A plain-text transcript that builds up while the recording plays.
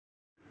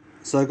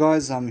So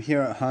guys, I'm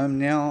here at home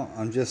now.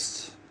 I'm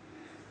just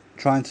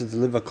trying to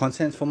deliver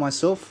content for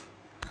myself.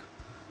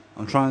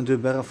 I'm trying to do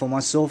better for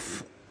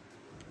myself.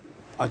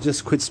 I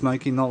just quit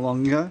smoking not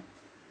long ago.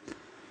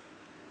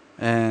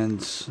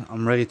 And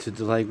I'm ready to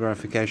delay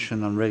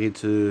gratification. I'm ready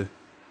to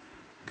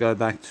go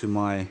back to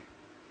my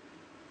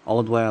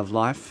old way of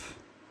life.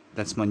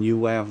 That's my new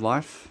way of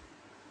life.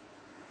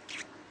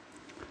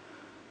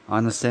 I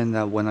understand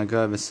that when I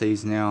go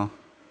overseas now,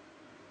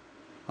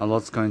 a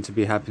lot's going to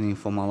be happening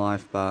for my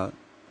life, but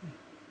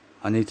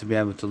I need to be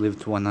able to live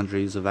to 100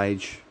 years of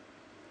age.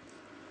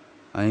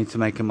 I need to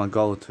make it my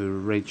goal to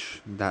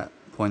reach that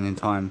point in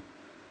time.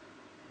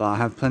 But I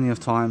have plenty of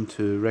time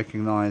to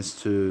recognize,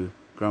 to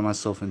grow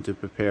myself and to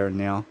prepare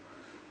now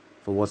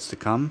for what's to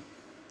come.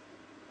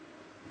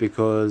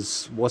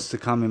 Because what's to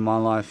come in my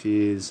life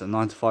is a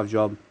 9-to-5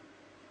 job,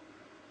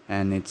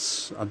 and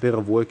it's a bit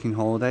of working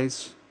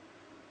holidays.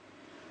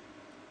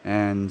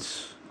 And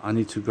I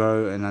need to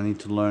grow and I need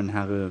to learn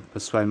how to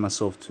persuade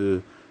myself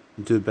to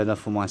do better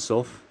for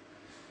myself.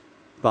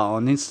 But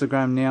on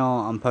Instagram now,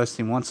 I'm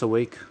posting once a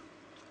week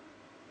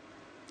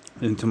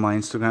into my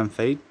Instagram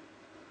feed,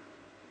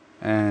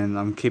 and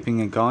I'm keeping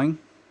it going.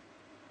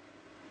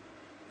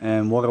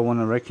 And what I want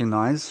to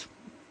recognize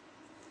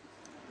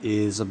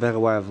is a better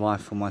way of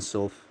life for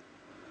myself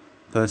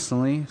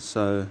personally.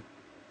 So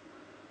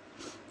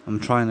I'm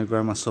trying to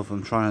grow myself,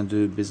 I'm trying to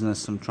do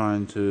business, I'm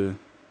trying to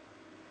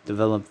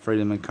develop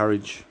freedom and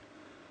courage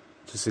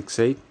to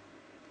succeed.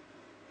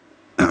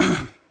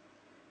 I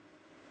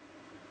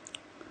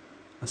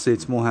see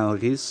it's more how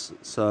it is,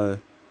 so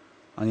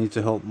I need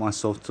to help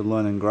myself to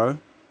learn and grow.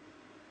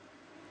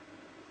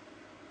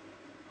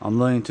 I'm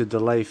learning to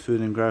delay food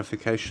and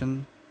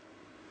gratification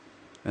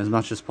as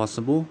much as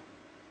possible.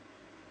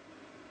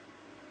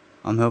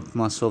 I'm helping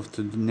myself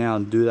to now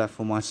do that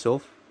for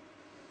myself,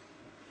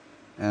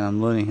 and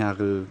I'm learning how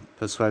to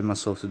persuade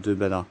myself to do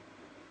better.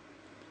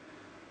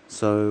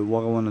 So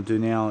what I want to do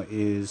now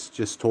is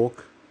just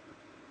talk.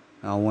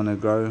 I want to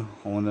grow.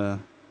 I want to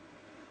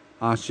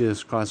ask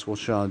Jesus Christ, what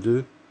shall I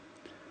do?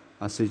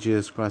 I see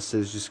Jesus Christ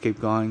says just keep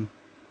going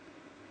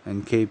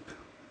and keep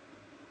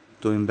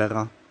doing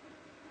better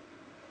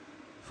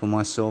for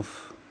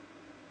myself,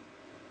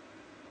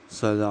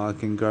 so that I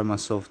can grow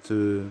myself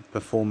to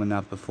perform and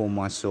outperform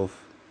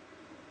myself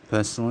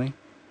personally.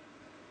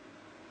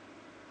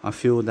 I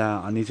feel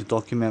that I need to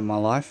document my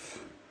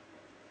life.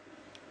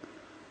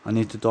 I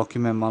need to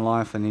document my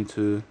life. I need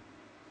to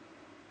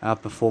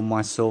outperform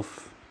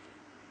myself.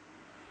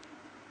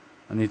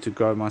 I need to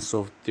grow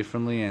myself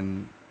differently,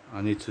 and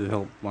I need to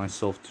help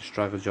myself to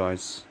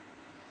strategize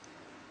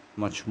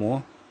much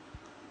more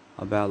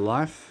about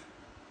life.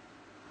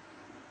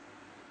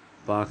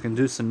 But I can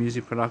do some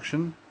music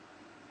production.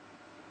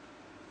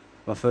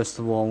 But first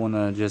of all, I want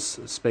to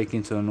just speak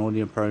into an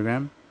audio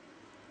program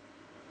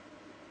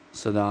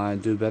so that I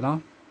do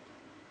better.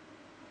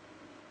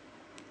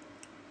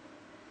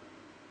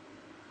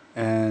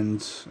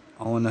 And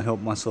I want to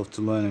help myself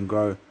to learn and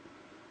grow.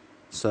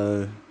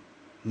 So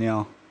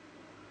now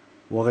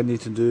what I need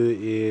to do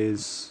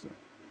is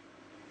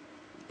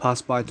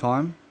pass by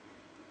time.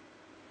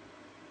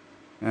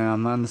 And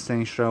I'm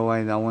understanding straight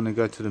away that I want to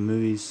go to the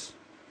movies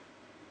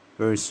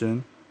very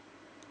soon.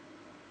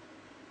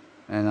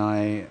 And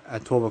I,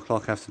 at 12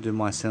 o'clock, have to do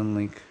my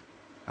Centrelink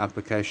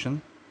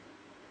application.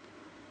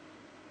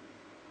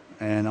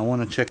 And I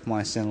want to check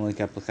my Centrelink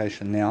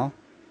application now.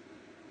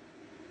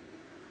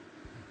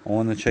 I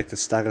want to check the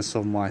status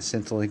of my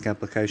Centrelink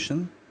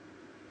application,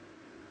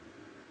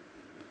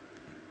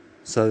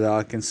 so that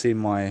I can see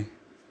my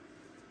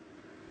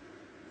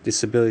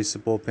disability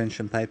support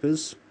pension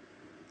papers.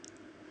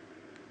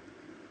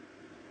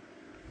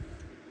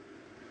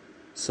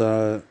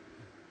 So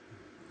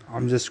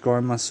I'm just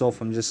growing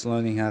myself, I'm just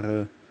learning how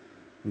to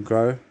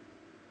grow.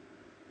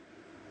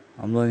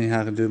 I'm learning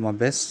how to do my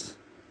best.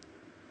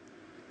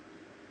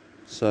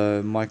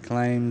 So my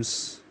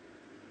claims,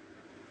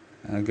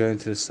 and I go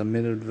into the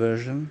submitted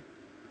version.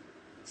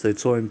 So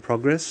it's all in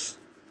progress.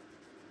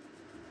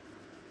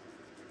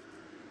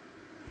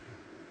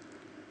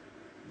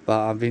 But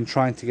I've been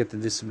trying to get the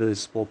disability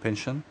support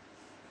pension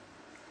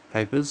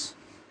papers.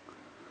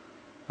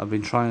 I've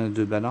been trying to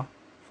do better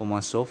for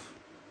myself.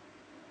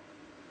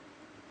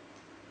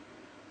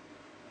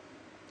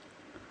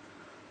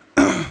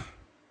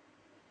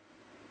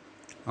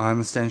 I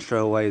understand straight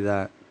away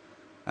that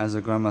as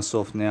I grow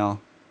myself now,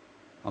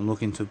 I'm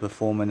looking to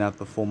perform and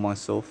outperform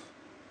myself.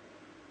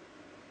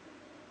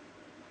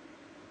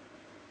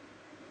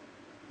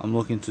 I'm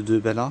looking to do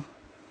better.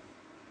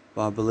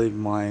 But I believe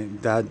my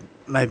dad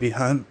may be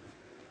home,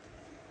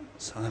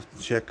 so I have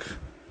to check.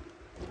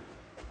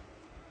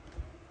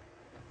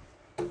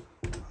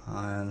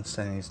 I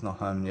understand he's not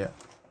home yet.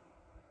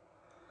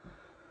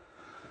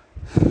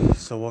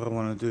 So what I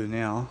want to do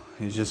now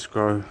is just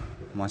grow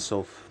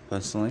myself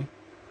personally,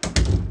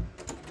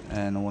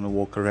 and I want to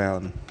walk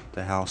around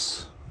the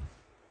house.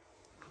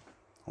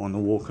 I want to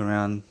walk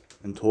around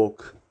and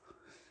talk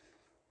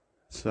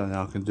so that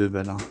I can do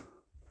better.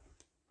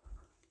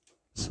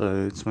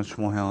 So it's much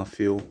more how I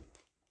feel.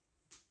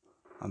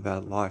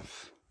 about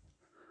life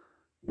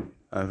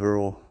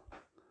overall.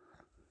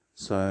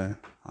 So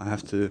I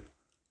have to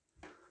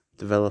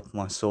develop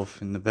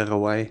myself in a better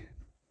way.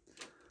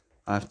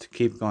 I have to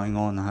keep going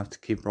on. I have to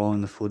keep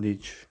rolling the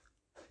footage.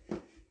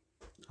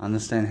 I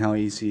understand how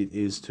easy it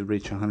is to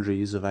reach 100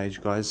 years of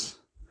age, guys.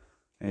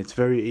 It's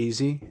very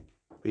easy,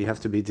 but you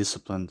have to be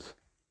disciplined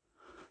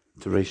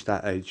to reach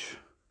that age.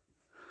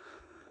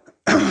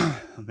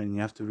 I mean,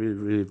 you have to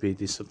really be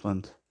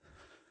disciplined.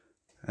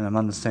 And I'm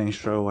understanding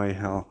straight away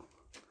how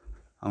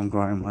I'm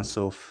growing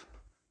myself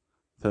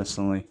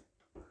personally.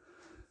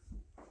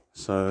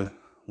 So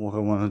what I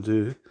want to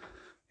do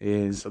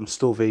is, I'm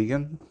still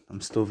vegan.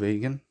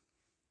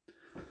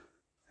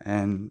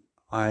 And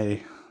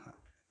I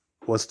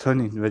was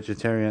turning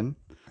vegetarian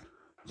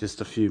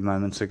just a few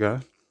moments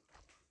ago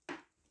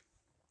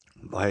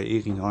by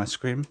eating ice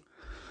cream.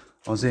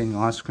 I was eating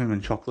ice cream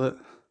and chocolate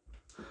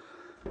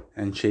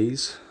and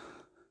cheese,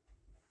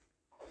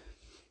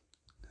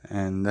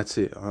 and that's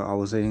it. I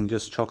was eating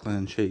just chocolate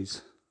and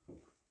cheese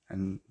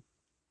and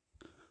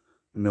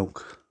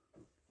milk.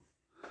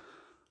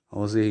 I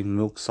was eating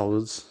milk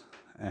solids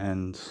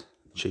and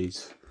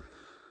cheese.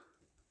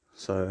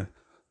 So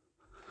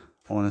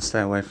I want to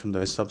stay away from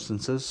those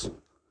substances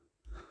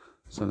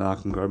so that I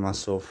can grow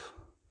myself.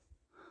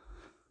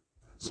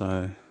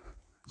 So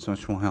it's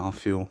much more how I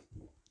feel.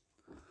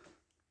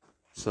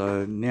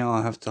 So now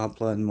I have to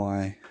upload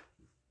my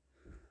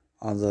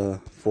other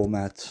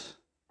format.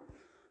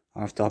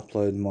 I have to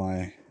upload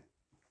my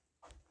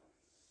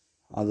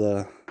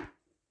other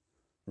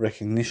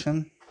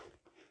recognition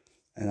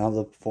and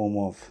other form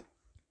of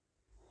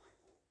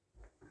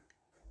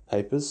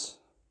papers.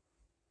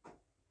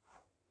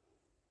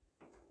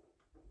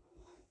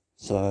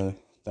 So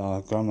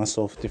I'll grow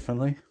myself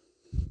differently.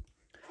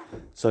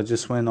 So I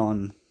just went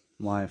on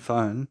my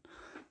phone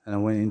and I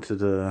went into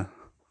the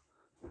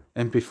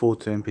MP4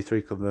 to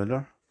MP3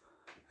 converter,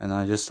 and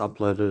I just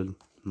uploaded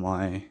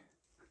my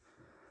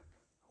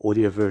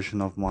audio version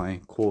of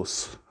my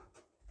course,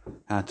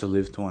 How to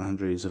Live to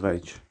 100 Years of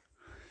Age.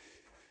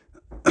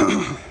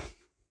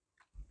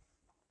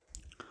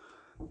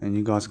 And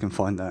you guys can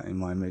find that in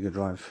my Mega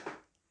Drive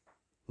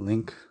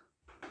link.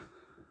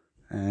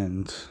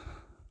 And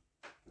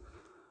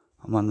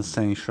I'm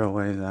understanding straight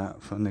away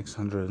that for the next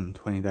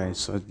 120 days,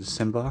 so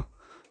December,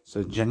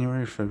 so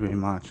January, February,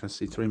 March, I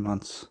see 3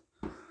 months.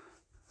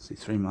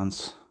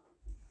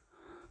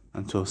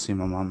 Until I see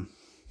my mum.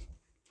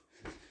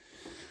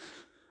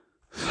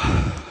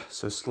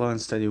 So slow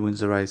and steady wins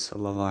the race. I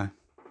love I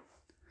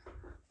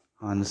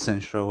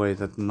understand straight away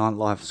that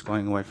nightlife is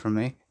going away from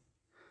me.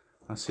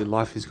 I see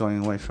life is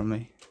going away from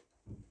me.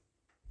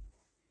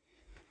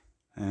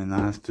 And I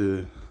have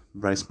to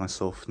brace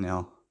myself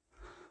now.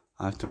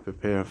 I have to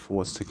prepare for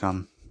what's to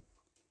come.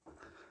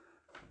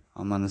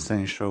 I'm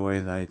understanding straight away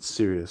that it's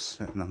serious,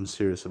 and I'm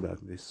serious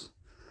about this.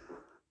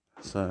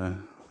 So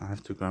I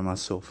have to grow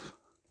myself.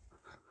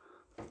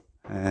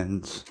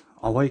 And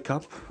I wake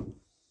up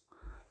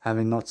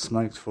having not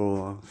smoked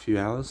for a few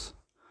hours,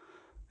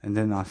 and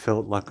then I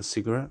felt like a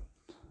cigarette,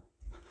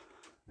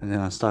 and then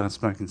I started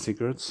smoking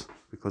cigarettes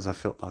because I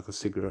felt like a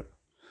cigarette.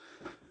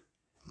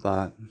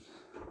 But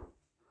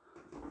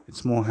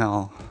it's more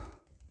how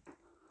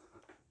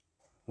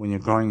when you're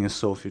growing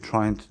yourself, you're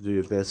trying to do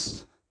your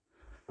best,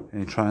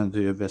 and you're trying to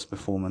do your best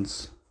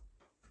performance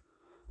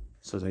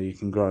so that you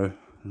can grow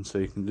and so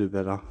you can do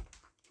better.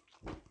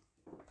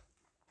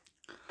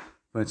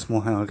 But it's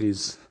more how it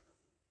is.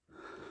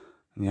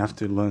 And you have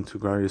to learn to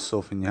grow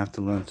yourself, and you have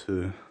to learn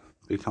to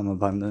become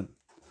abundant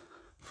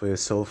for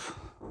yourself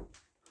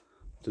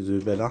to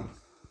do better,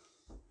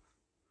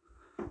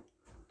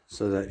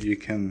 so that you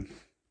can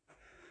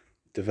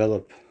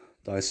develop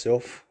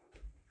thyself,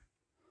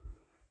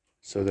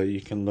 so that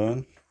you can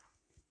learn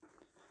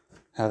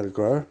how to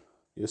grow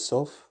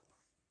yourself.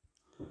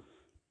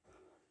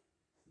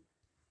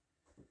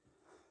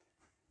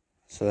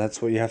 So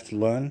that's what you have to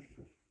learn.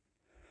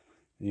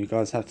 You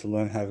guys have to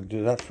learn how to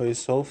do that for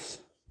yourselves.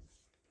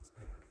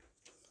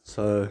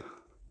 So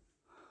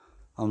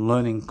I'm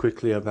learning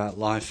quickly about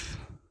life.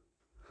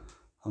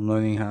 I'm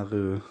learning how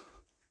to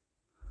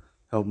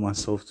help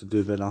myself to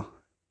do better.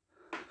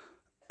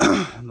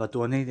 But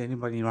do I need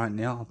anybody right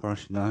now? I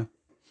probably should know.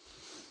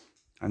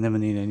 I never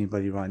need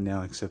anybody right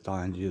now except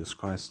I and Jesus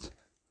Christ.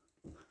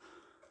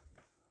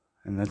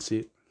 And that's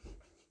it.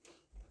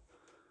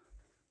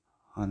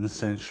 I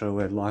understand straight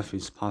away life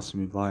is passing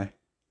me by.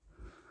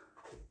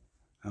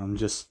 I'm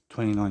just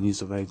 29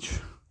 years of age.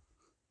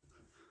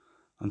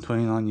 I'm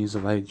 29 years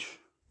of age.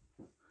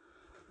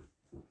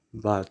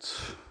 But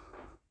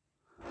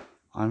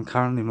I'm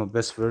currently my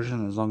best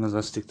version as long as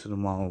I stick to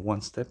my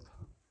one-step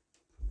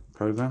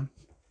program.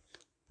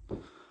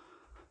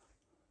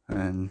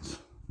 And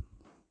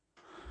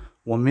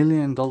 $1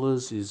 million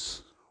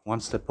is one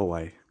step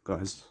away,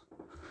 guys.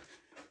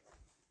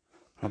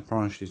 I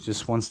promise you,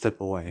 just one step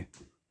away.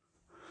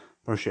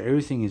 I promise you,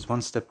 everything is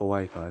one step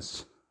away,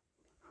 guys.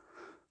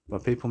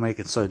 But people make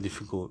it so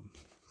difficult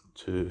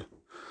to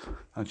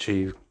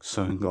achieve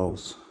certain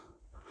goals.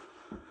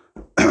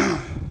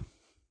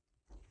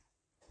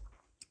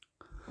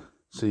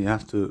 So you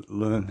have to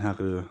learn how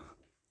to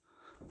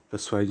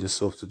persuade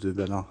yourself to do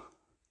better.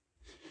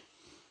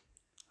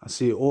 I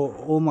see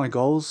all my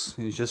goals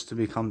is just to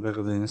become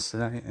better than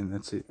yesterday, and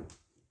that's it.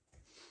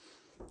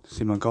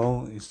 See, my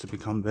goal is to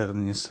become better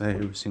than yesterday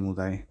every single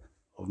day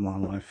of my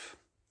life.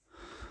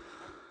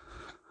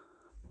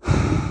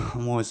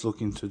 I'm always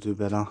looking to do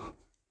better.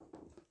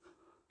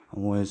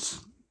 I'm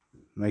always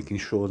making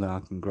sure that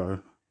I can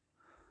grow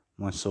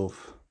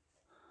myself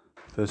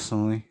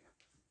personally.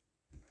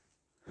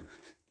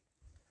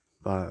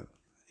 But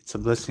it's a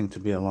blessing to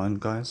be alone,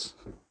 guys,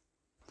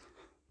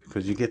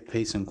 because you get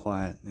peace and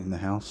quiet in the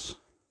house,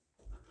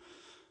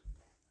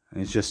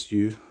 and it's just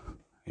you,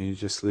 and you're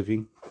just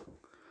living,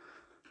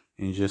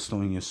 and you're just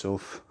doing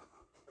yourself,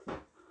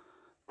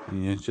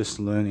 and you're just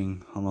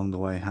learning along the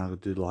way how to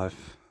do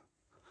life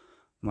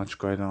much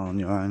greater on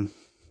your own.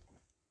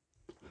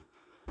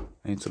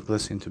 And it's a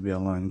blessing to be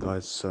alone,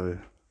 guys, so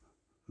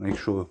make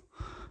sure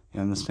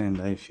you understand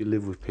that if you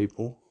live with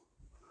people,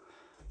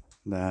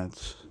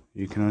 that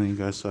you can only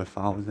go so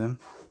far with them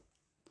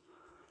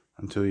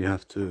until you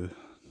have to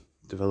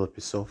develop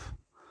yourself,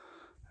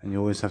 and you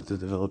always have to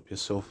develop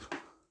yourself.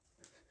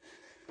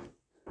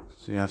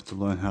 So you have to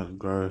learn how to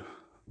grow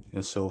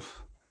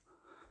yourself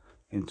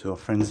into a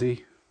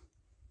frenzy,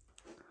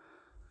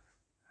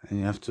 and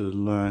you have to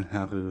learn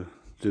how to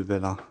do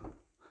better.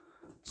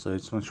 So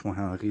it's much more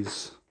how it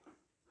is.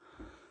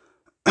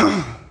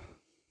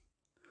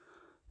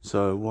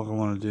 So what I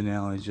want to do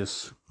now is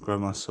just grow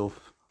myself.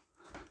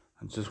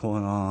 I just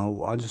want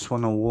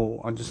to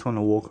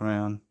walk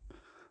around.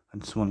 I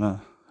just want to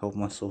help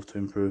myself to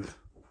improve.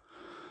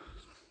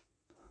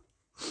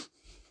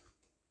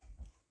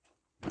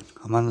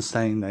 I'm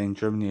understanding that in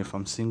Germany, if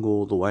I'm single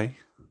all the way,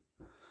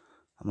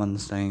 I'm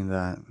understanding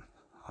that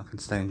I can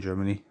stay in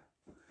Germany.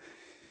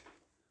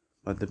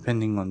 But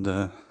depending on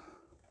the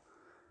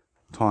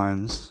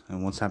times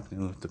and what's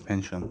happening with the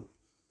pension,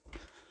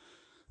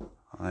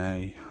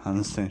 I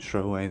understand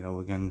straight away that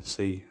we're going to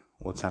see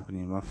what's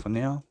happening. But for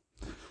now,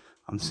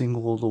 I'm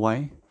single all the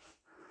way.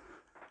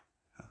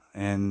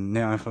 And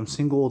now, if I'm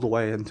single all the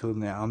way until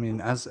now,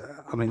 as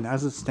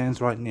it stands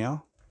right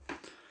now,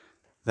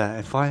 that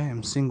if I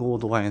am single all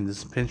the way and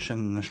there's a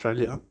pension in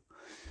Australia,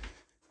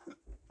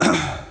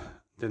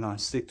 then I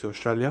stick to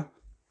Australia,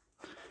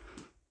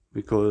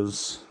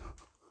 because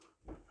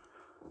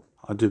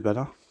I do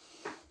better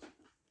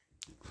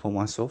for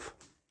myself.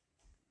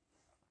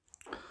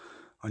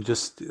 I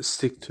just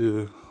stick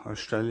to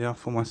Australia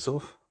for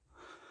myself,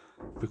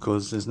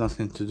 because there's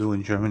nothing to do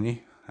in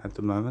Germany at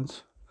the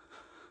moment.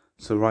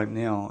 So right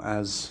now,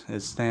 as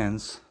it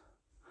stands,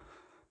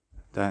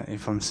 that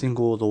if I'm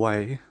single all the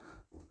way,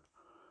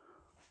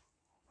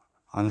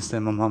 I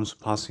understand my mum's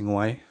passing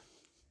away.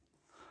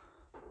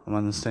 I'm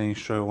understanding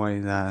straight away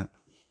that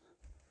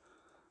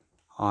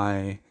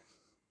I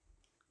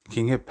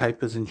can get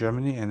papers in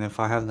Germany, and if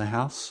I have the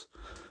house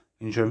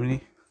in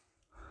Germany,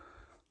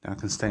 then I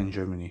can stay in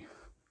Germany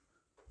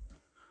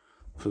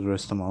for the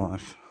rest of my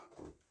life.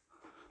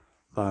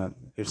 But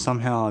if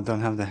somehow I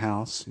don't have the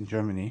house in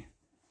Germany,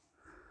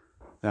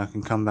 then I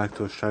can come back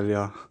to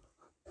Australia,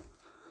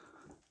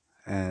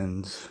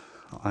 and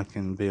I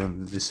can be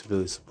on the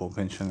disability support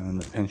pension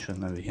and the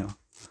pension over here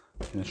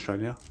in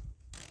Australia.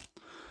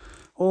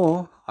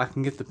 Or I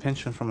can get the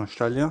pension from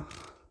Australia,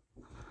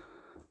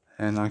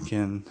 and I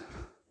can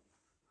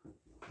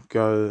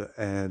go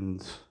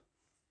and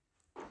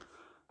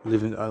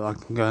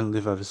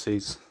live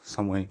overseas,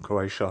 somewhere in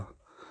Croatia,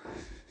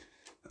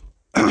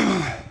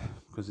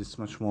 because it's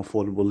much more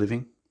affordable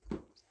living.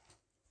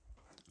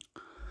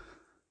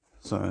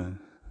 So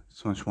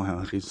it's much more how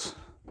it is.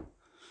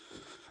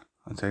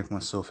 I take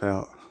myself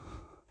out,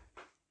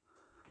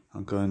 I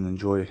go and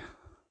enjoy.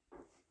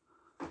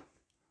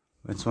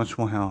 It's much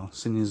more how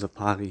Sydney's a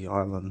party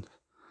island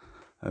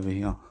over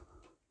here.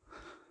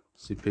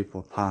 See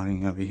people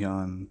partying over here,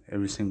 and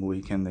every single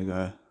weekend they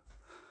go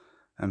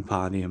and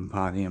party and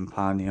party and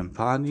party and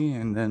party,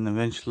 and then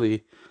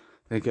eventually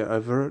they get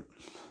over it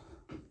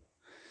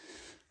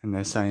and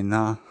they say,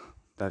 nah,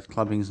 that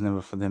clubbing's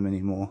never for them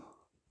anymore.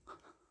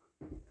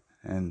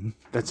 And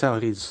that's how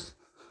it is.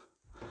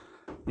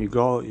 You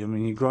grow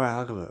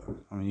out of it.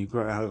 You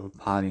grow out of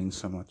partying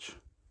so much.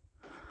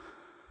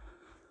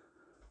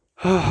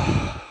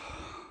 I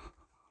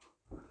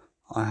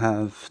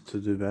have to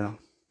do better.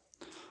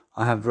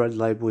 I have Red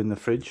Label in the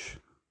fridge.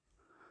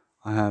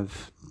 I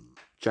have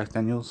Jack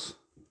Daniels,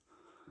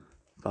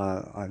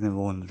 but I never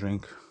want to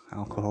drink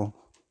alcohol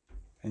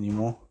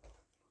anymore.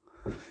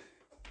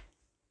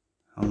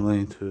 I'm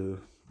learning to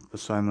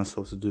persuade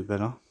myself to do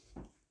better.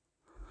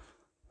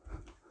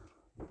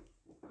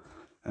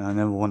 And I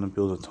never want to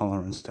build a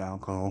tolerance to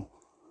alcohol.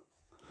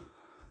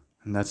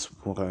 And that's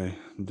what I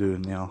do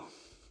now.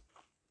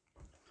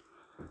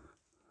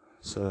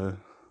 So,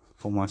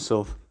 for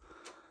myself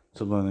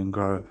to learn and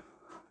grow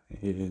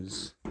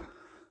is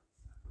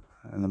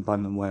an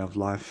abundant way of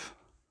life.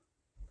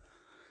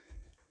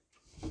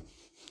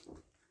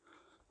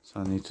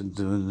 So I need to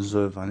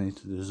deserve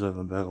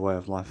a better way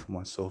of life for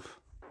myself.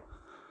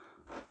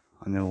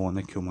 I never want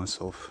to kill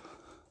myself.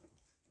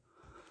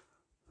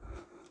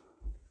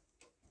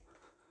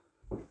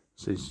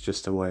 So it's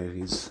just the way it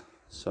is.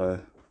 So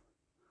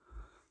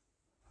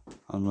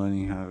I'm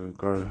learning how to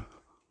grow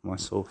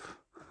myself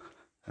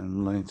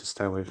and learning to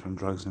stay away from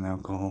drugs and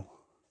alcohol,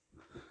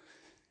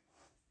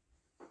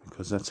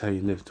 because that's how you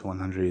live to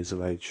 100 years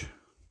of age.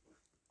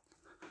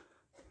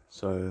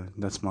 So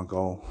that's my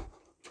goal,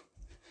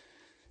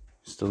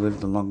 is to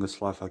live the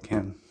longest life I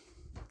can.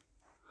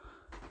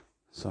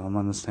 So I'm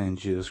understanding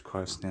Jesus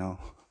Christ now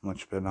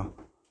much better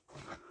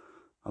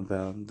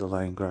about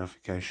delaying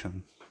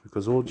gratification,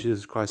 because all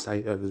Jesus Christ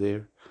ate over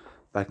there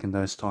back in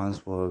those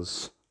times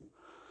was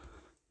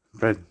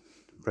bread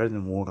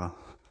and water.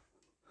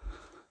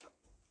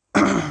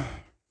 I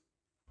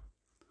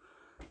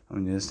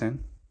mean, you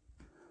understand?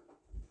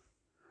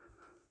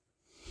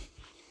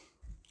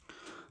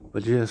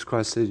 But Jesus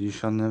Christ said, you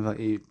shall never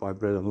eat by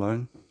bread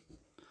alone,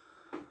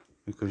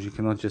 because you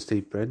cannot just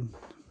eat bread,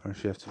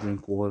 first you have to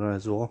drink water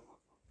as well.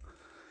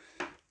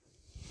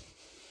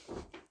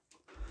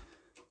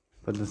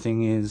 But the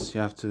thing is,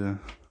 you have to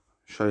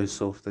show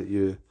yourself that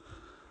you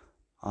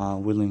are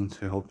willing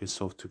to help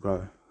yourself to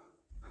grow.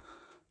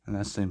 And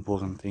that's the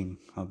important thing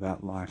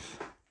about life.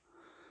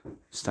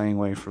 Staying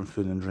away from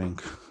food and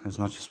drink as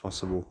much as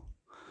possible,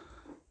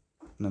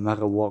 no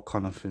matter what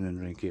kind of food and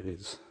drink it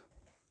is.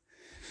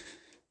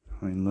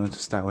 I mean, learn to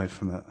stay away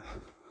from it,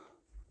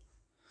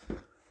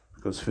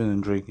 because food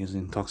and drink is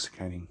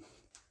intoxicating.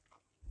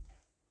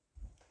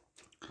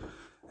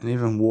 And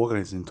even water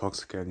is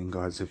intoxicating,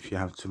 guys, if you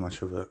have too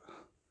much of it.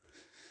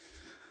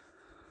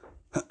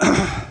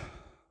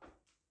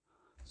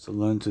 So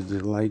learn to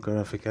delay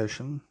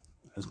gratification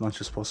as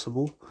much as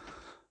possible,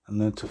 and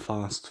learn to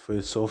fast for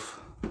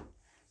yourself. I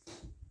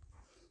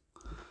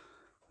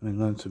mean,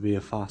 learn to be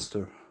a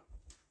faster.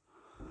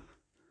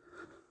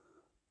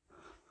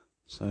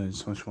 So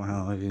it's much more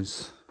how it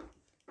is.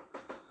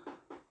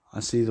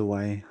 I see the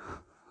way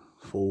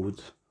forward,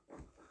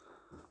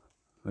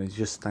 but it's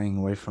just staying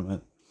away from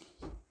it.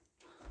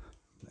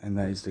 And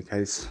that is the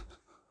case.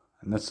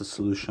 And that's the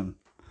solution.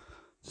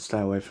 To stay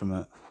away from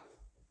it.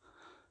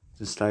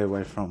 To stay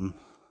away from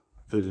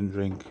food and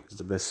drink is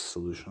the best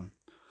solution.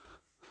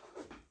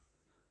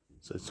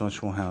 So it's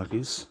much more how it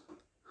is.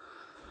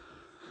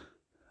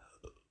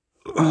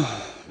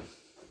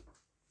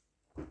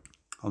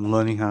 I'm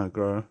learning how to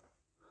grow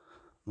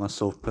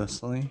myself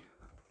personally.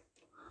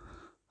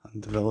 I'm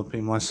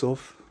developing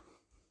myself.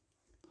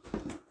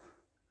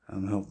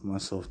 I'm helping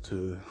myself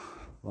to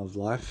love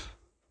life.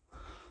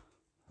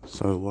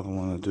 So what I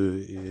want to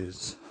do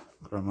is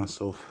grow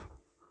myself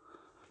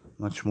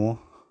much more.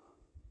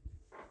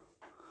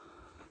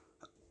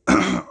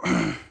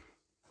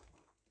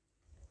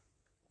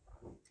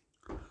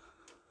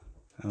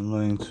 I'm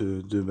learning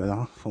to do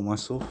better for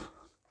myself.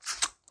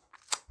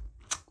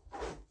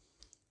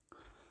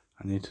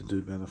 I need to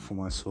do better for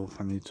myself.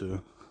 I need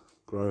to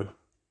grow.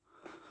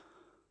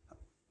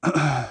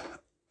 I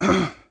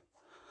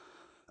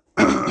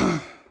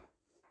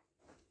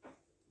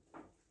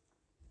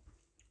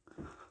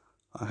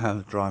have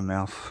a dry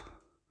mouth,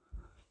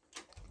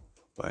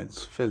 but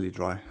it's fairly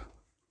dry,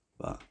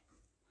 but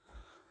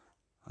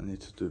I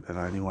need to do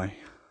better anyway.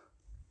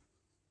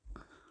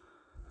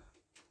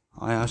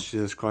 I asked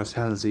Jesus Christ,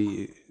 how does he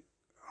eat?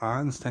 I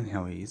understand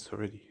how he eats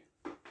already.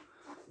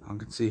 I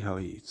can see how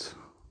he eats.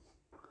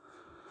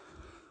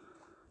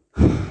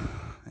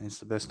 And it's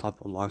the best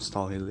type of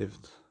lifestyle he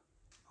lived.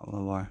 I don't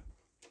know why.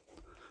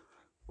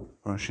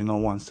 Whereas he not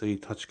once did he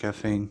touch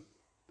caffeine,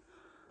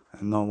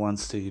 and not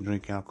once did he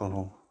drink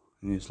alcohol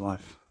in his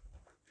life.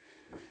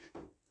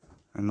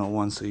 And not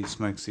once did he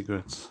smoke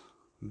cigarettes,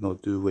 nor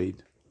do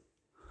weed.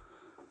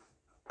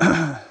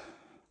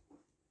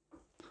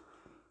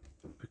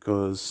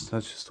 Because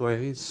that's just the way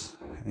it is,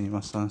 and you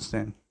must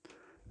understand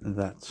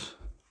that.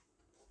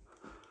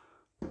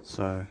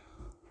 So,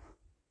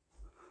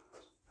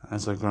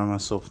 as I grow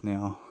myself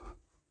now,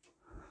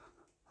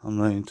 I'm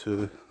learning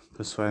to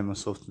persuade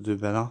myself to do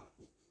better.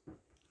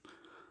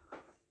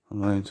 I'm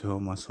learning to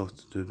help myself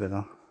to do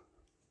better.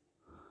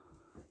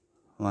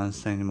 I'm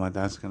understanding my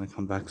dad's going to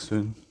come back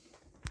soon.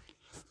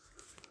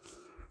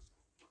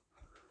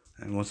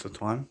 And what's the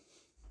time?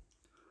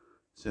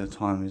 So the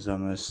time is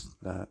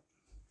almost that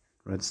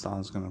Red Star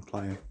is going to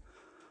play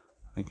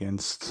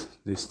against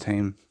this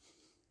team.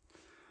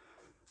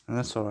 And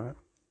that's alright.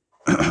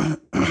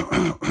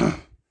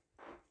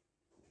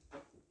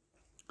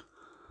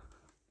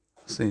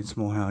 See, it's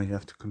more how you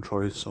have to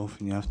control yourself,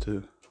 and you have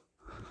to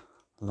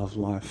love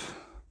life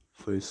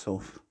for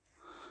yourself.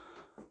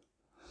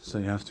 So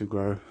you have to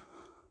grow.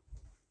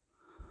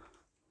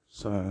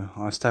 So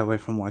I stay away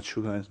from white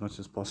sugar as much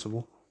as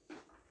possible,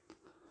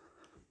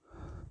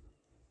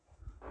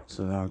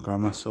 so that I grow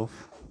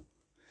myself.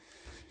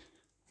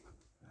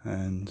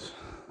 And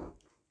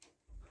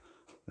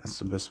that's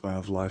the best way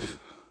of life.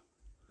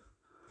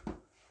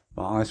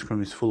 But ice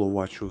cream is full of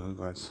white sugar,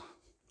 guys.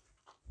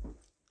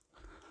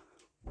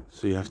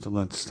 So you have to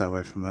learn to stay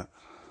away from it.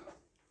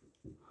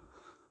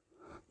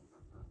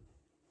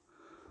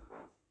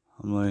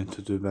 I'm learning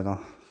to do better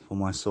for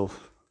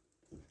myself.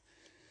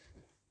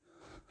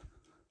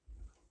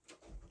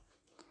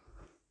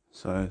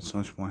 So it's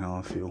much more how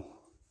I feel.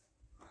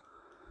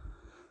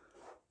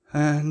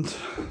 And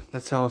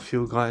that's how I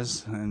feel,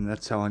 guys, and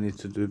that's how I need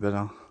to do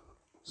better.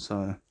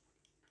 So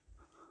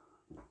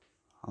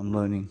I'm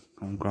learning,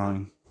 I'm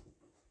growing.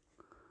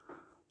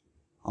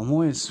 I'm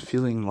always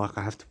feeling like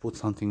I have to put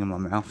something in my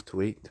mouth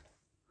to eat.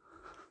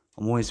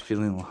 I'm always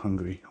feeling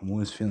hungry. I'm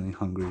always feeling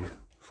hungry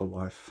for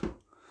life.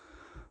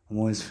 I'm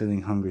always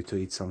feeling hungry to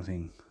eat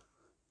something.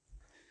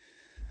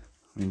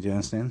 I mean, do you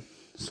understand?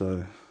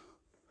 So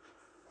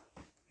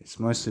it's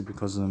mostly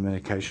because of the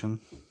medication.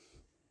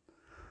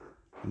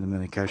 And the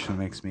medication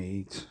makes me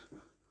eat.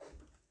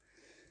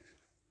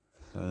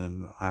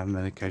 So I have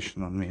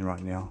medication on me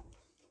right now.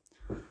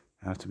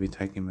 I have to be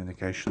taking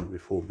medication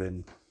before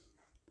bed.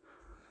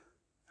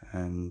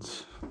 And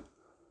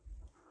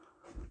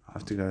I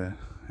have to go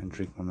and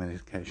drink my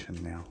medication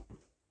now.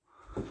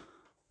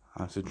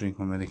 I have to drink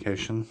my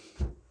medication.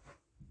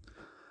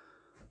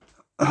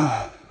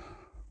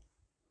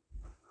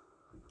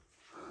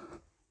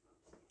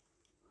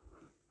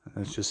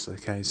 That's just the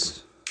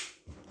case.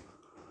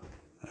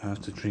 I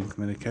have to drink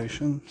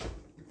medication.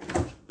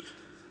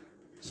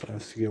 So I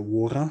have to get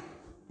water.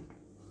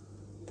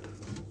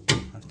 I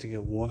have to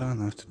get water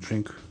and I have to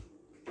drink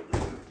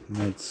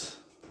meds.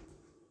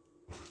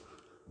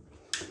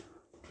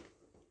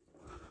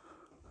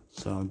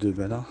 So I'll do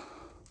better.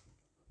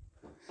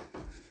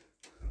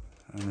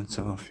 And that's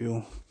how I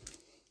feel.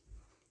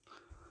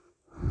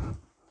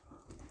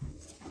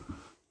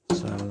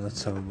 So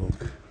let's have a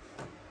look.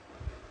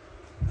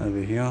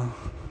 Over here.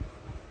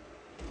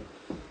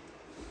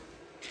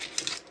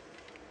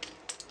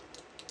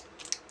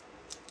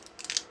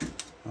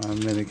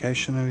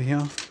 Medication over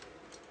here.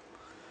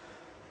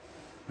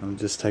 I'm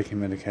just taking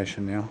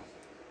medication now.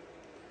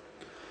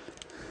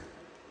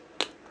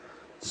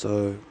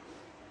 So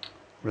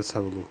let's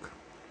have a look.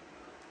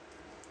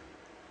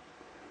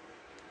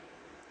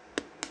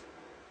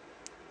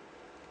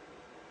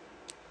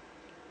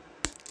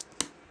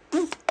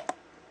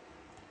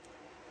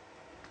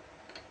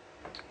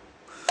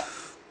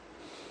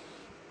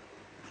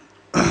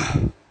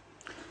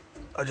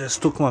 I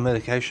just took my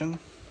medication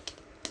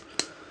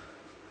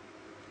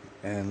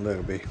and let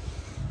it be.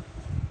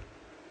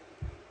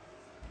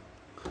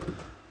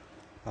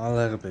 I'll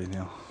let it be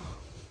now.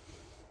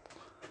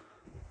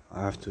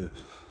 I have to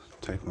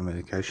take my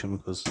medication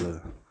because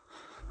the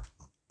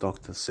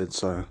doctor said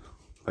so.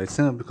 But it's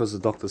not because the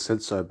doctor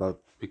said so,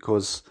 but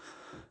because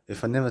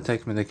if I never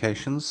take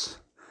medications,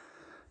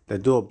 they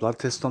do a blood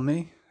test on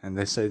me and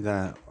they say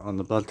that on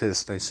the blood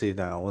test they see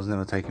that I was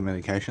never taking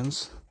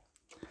medications.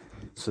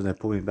 So they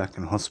put me back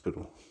in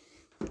hospital.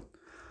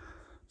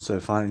 So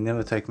if I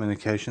never take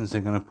medications, they're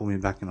going to put me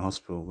back in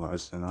hospital,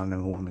 guys, and I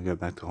never want to go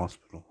back to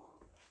hospital.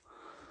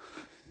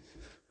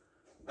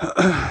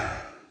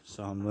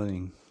 So I'm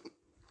learning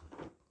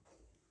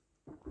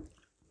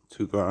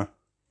to grow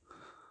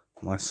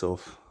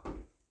myself.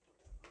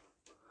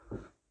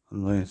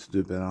 I'm learning to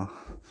do better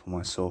for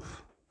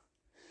myself.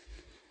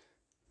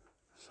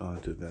 So I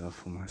do better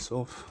for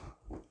myself.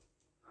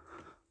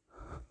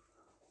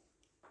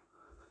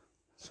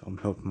 So I'm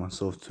helping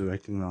myself to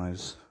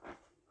recognize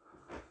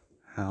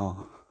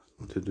how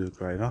to do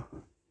greater.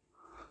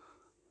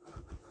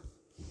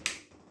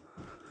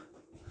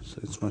 So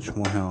it's much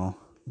more how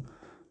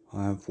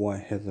I have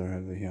white heather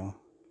over here.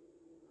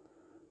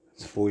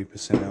 It's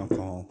 40%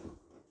 alcohol.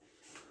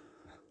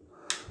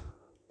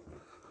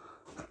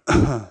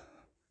 I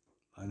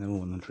never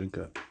want to drink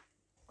it.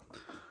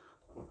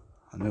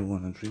 I never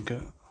want to drink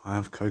it. I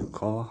have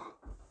Coca-Cola.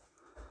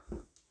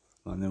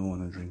 I never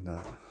want to drink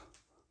that.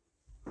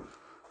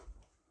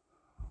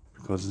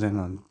 Because then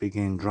I'd be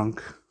getting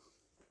drunk.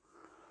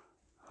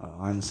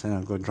 I understand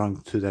I got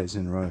drunk 2 days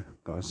in a row,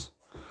 guys.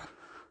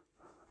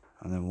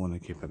 I never want to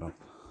keep it up.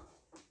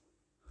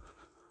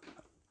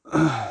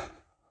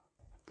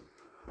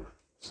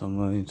 So I'm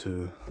learning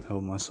to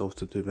help myself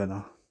to do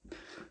better.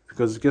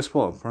 Because guess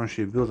what? Once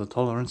you build a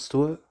tolerance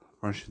to it,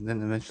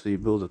 then eventually you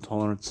build a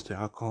tolerance to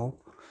alcohol.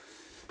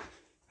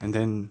 And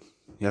then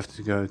you have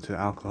to go to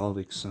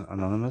Alcoholics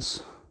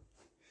Anonymous.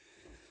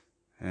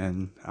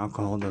 And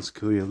alcohol does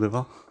kill your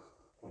liver.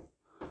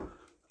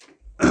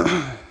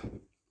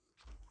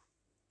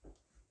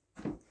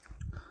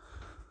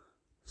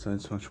 So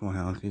it's much more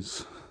how it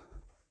is.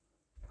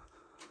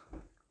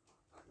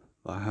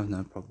 But I have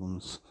no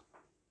problems.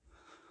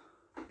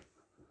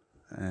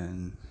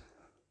 And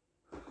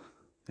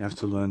you have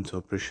to learn to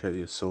appreciate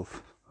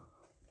yourself.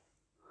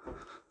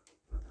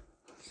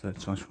 So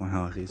it's much more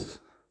how it is.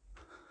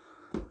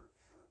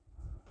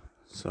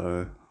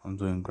 So I'm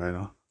doing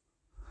greater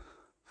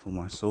for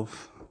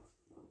myself.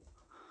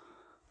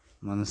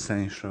 I'm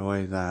understanding straight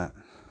away that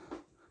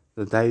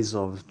the days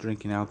of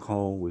drinking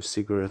alcohol with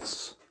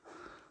cigarettes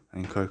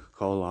and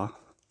Coca-Cola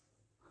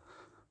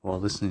while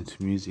listening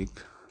to music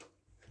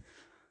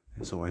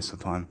is a waste of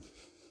time.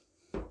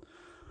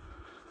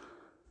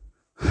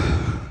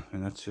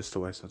 And that's just a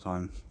waste of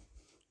time.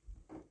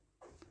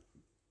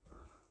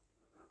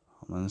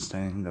 I'm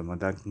understanding that my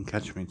dad can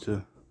catch me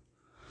too.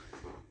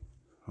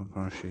 I'm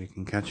pretty sure he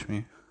can catch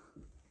me.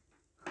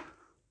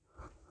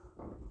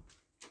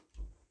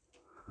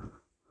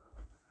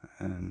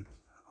 and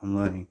I'm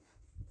learning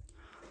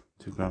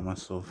to grow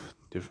myself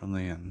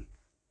differently and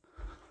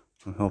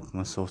help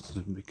myself to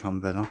become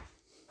better.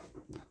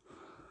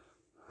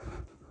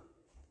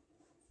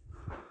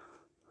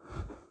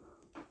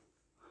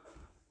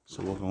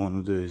 So what I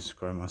want to do is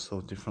grow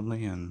myself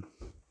differently, and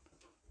I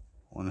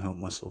want to help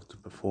myself to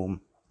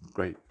perform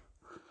great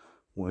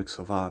works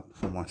of art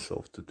for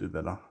myself to do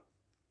better.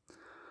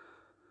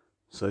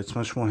 So it's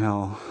much more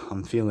how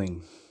I'm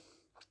feeling.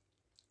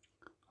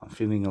 I'm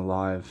feeling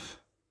alive.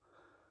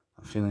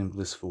 I'm feeling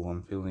blissful.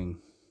 I'm feeling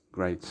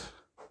great.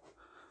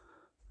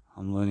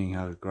 I'm learning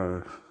how to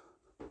grow.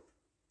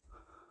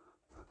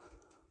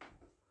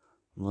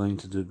 I'm learning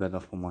to do better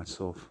for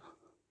myself.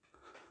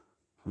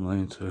 I'm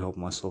learning to help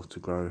myself to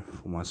grow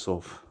for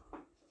myself.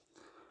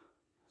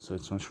 So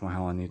it's much more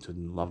how I need to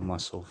love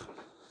myself.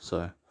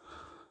 So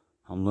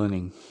I'm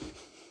learning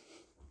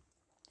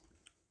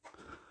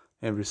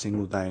every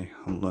single day.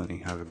 I'm learning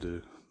how to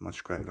do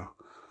much greater.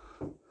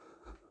 I'm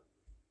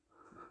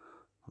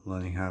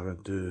learning how to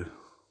do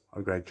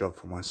a great job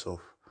for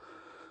myself.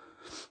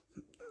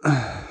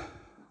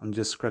 I'm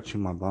just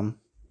scratching my bum,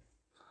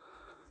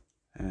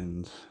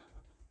 and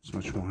it's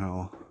much more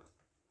how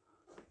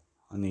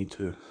I need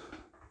to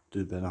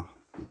do better.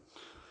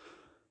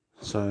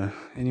 So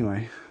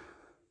anyway,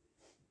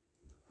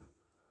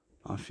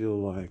 I feel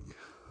like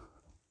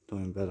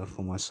doing better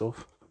for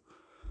myself,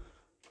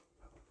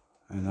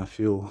 and I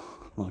feel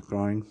like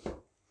growing,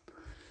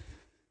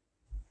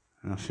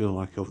 and I feel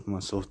like helping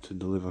myself to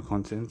deliver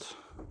content.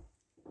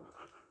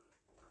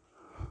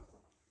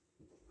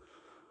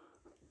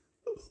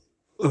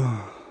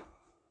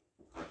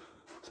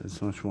 So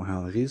it's much more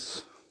how it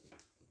is.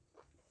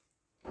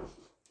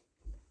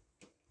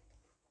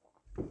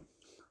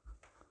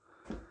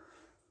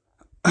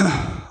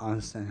 I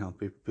understand how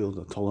people build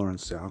a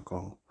tolerance to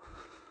alcohol,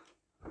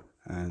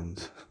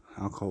 and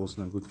alcohol is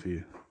not good for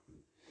you.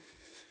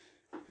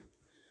 I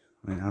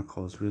mean,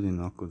 alcohol is really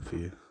not good for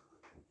you.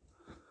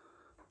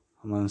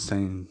 I'm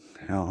understanding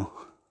how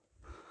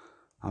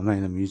I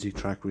made a music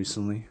track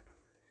recently,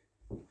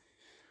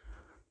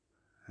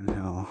 and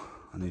how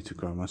I need to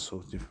grow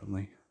myself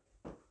differently.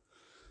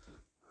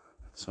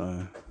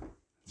 So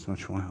it's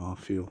much more how I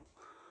feel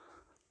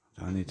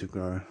that I need to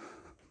grow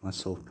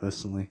myself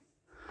personally.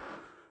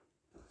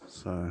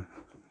 So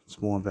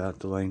it's more about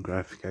delaying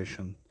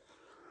gratification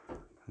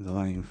and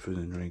delaying food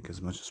and drink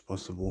as much as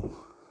possible.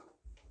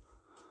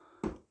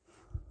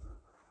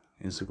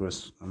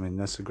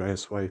 That's the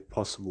greatest way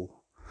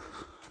possible,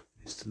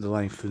 is to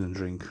delay food and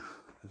drink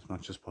as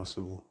much as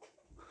possible.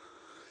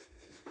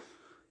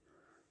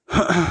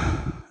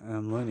 And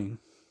I'm learning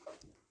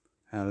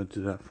how to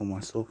do that for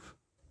myself.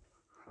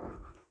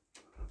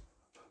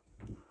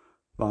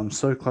 But I'm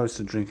so close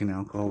to drinking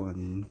alcohol,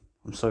 and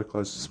I'm so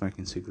close to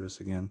smoking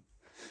cigarettes again.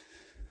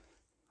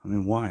 I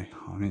mean, why?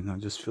 I mean, I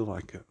just feel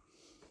like it.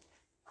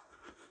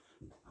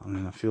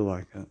 I feel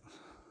like it.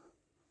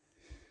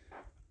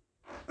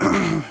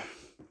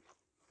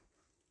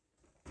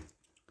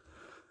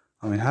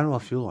 I mean, how do I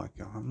feel like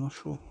it? I'm not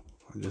sure.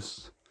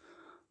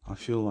 I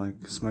feel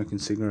like smoking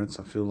cigarettes.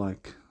 I feel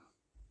like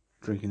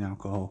drinking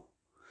alcohol.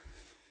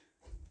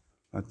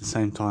 At the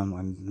same time,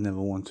 I never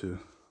want to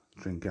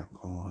drink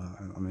alcohol.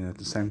 At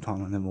the same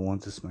time, I never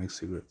want to smoke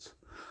cigarettes.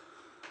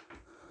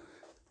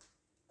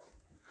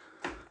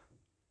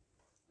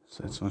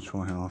 So it's much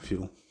more how I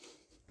feel.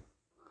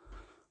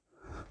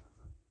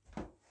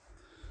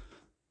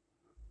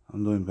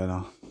 I'm doing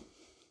better.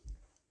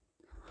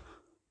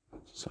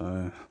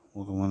 So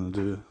what I want to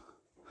do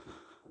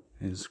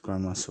is grow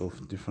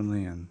myself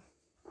differently, and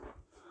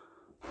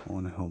I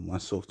want to help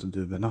myself to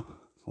do better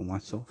for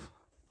myself.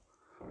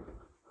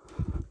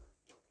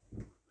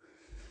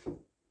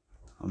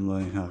 I'm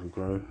learning how to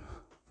grow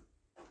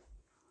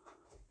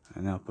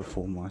and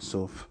outperform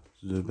myself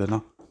to do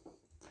better.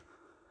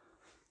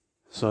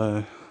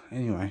 So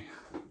anyway,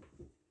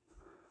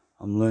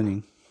 I'm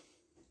learning.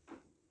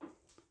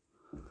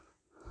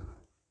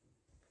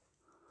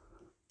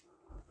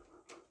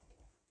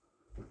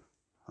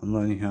 I'm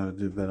learning how to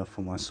do better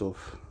for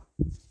myself.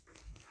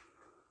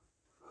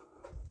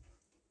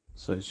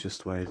 So it's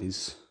just the way it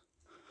is.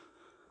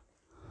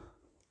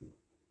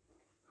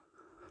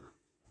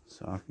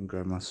 So I can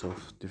grow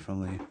myself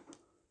differently.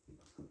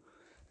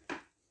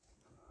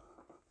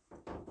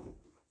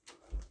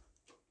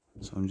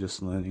 So I'm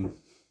just learning.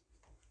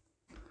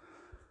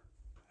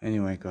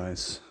 Anyway,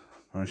 guys,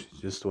 it's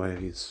just the way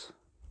it is.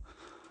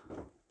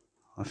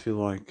 I feel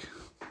like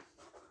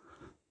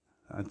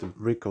at the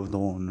break of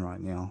dawn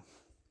right now.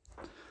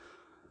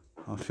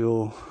 I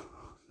feel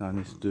that I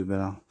need to do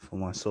better for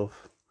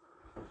myself.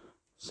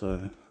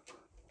 So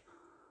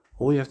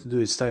all you have to do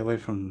is stay away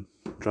from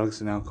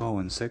drugs and alcohol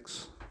and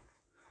sex.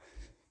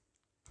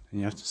 And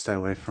you have to stay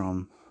away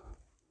from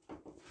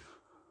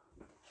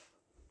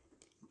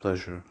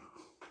pleasure.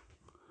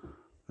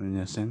 You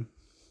understand?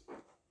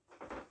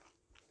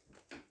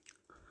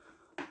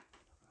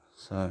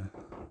 So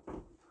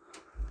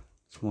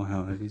it's more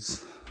how it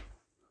is.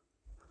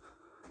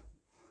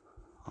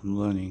 I'm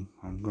learning,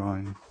 I'm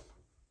growing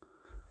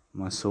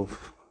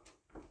myself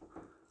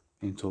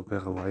into a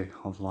better way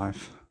of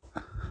life.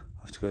 I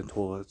have to go to the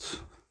toilets.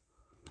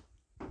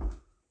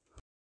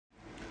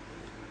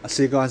 I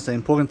see, guys, the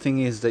important thing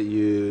is that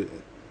you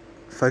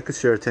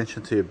focus your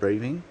attention to your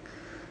breathing,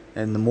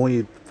 and the more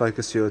you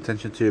focus your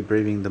attention to your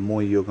breathing, the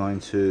more you're going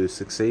to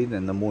succeed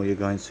and the more you're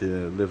going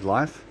to live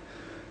life.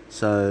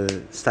 So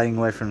staying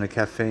away from the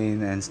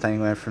caffeine and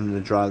staying away from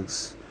the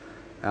drugs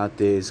out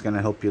there is going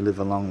to help you live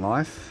a long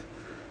life.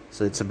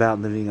 So it's about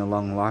living a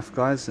long life,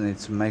 guys, and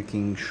it's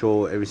making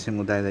sure every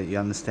single day that you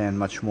understand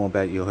much more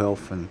about your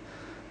health and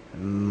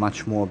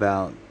much more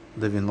about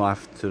living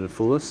life to the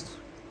fullest.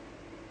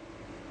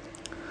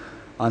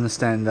 I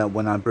understand that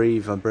when I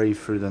breathe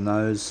through the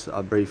nose,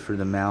 I breathe through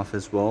the mouth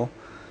as well,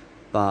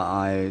 but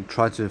I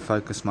try to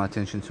focus my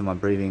attention to my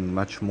breathing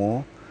much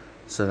more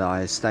so that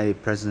I stay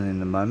present in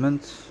the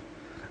moment.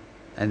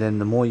 And then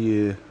the more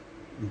you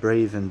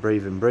breathe and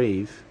breathe and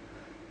breathe,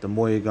 the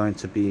more you're going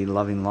to be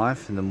loving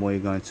life and the more you're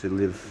going to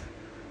live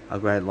a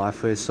great life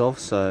for yourself.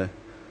 So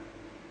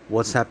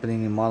what's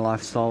happening in my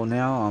lifestyle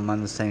now, I'm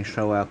understanding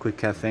straight away I quit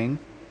caffeine.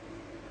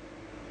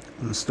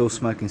 I'm still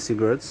smoking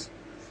cigarettes,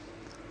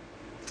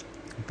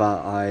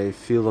 but I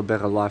feel a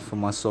better life for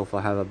myself.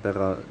 I have a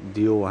better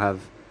deal. I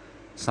have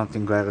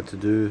something greater to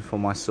do for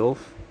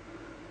myself.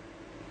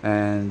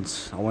 And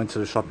I went to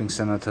the shopping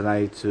center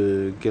today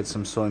to get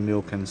some soy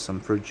milk and some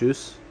fruit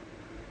juice,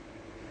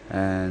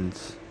 and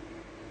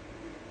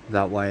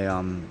that way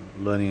I'm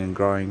learning and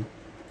growing.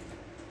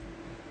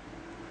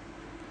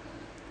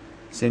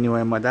 So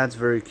anyway, my dad's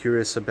very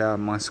curious about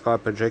my sky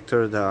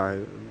projector that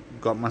I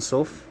got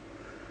myself,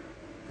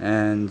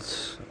 and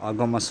I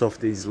got myself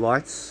these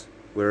lights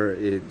where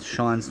it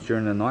shines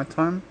during the night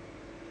time,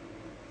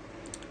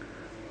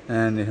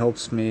 and it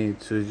helps me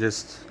to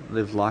just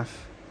live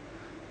life.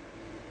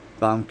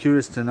 But I'm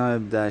curious to know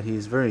that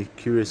he's very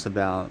curious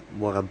about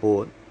what I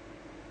bought,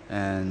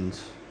 and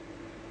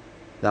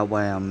that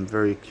way I'm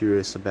very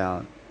curious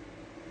about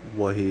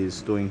what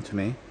he's doing to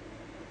me.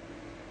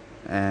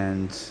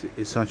 And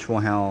it's much more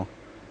how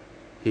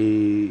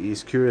he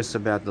is curious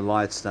about the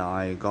lights that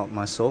I got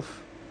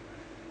myself,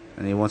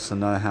 and he wants to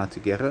know how to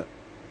get it.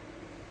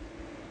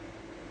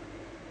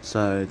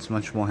 So it's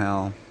much more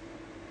how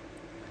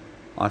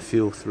I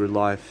feel through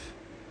life,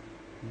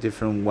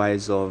 different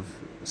ways of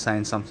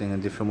saying something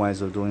and different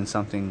ways of doing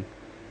something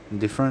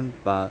different,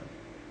 but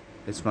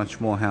it's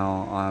much more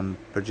how I'm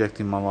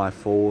projecting my life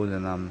forward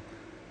and I'm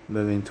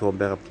moving to a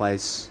better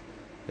place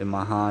in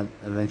my heart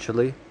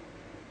eventually,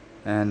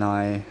 and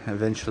I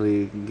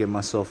eventually get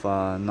myself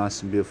a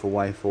nice and beautiful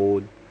way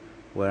forward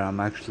where I'm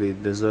actually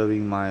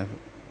deserving my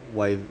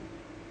way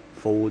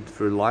forward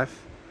through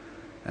life,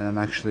 and I'm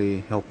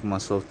actually helping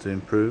myself to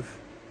improve.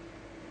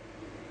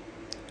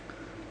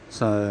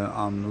 So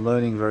I'm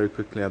learning very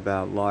quickly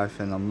about life,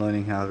 and I'm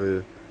learning how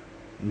to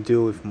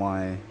deal with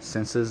my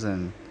senses,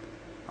 and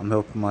I'm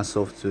helping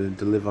myself to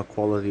deliver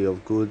quality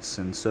of goods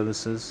and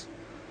services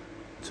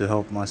to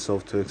help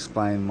myself to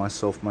explain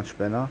myself much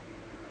better.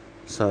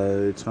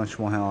 So it's much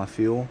more how I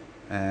feel,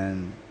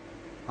 and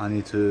I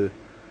need to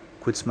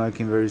quit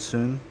smoking very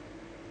soon,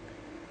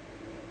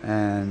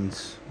 and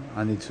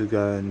I need to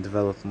go and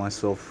develop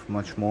myself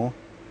much more.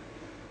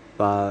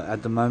 But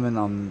at the moment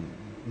I'm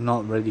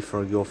not ready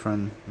for a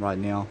girlfriend right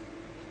now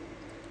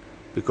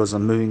because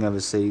I'm moving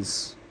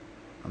overseas.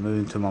 I'm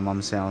moving to my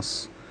mum's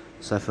house,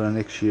 so for the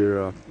next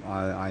year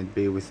I'd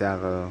be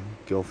without a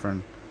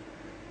girlfriend,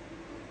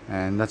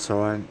 and that's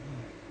alright.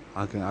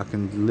 I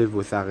can live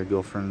without a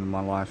girlfriend in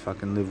my life. I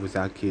can live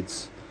without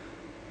kids,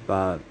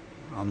 but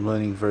I'm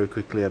learning very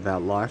quickly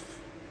about life.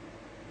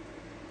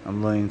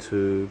 I'm learning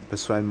to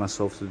persuade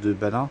myself to do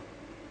better,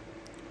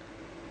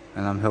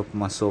 and I'm helping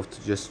myself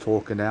to just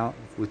talk it out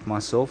with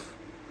myself.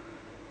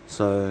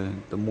 So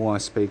the more I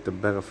speak, the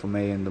better for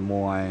me, and the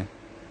more I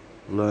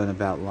learn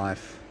about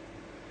life.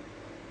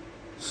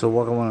 So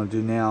what I want to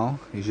do now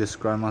is just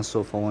grow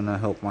myself. I want to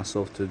help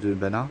myself to do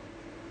better.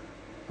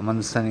 I'm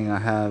understanding I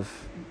have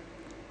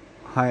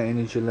high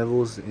energy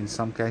levels in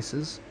some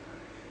cases,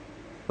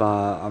 but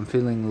I'm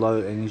feeling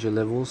low energy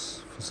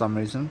levels for some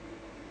reason.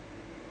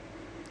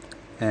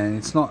 And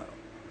it's not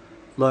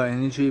low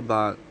energy,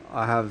 but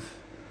I have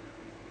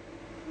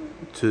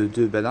to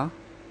do better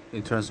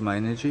in terms of my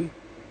energy.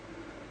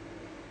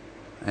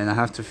 And I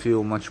have to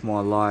feel much more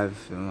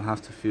alive, and I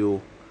have to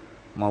feel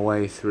my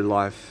way through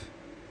life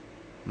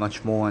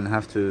much more, and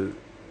have to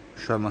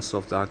show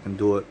myself that I can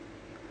do it.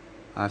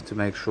 I have to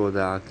make sure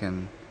that I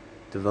can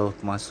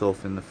develop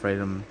myself in the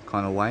freedom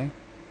kind of way.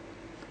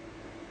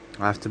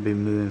 I have to be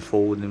moving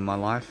forward in my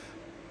life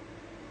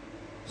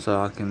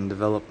so I can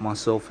develop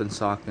myself, and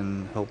so I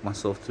can help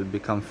myself to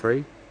become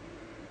free.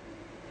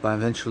 But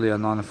eventually a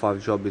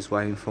 9-to-5 job is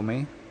waiting for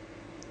me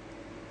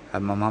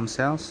at my mum's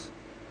house,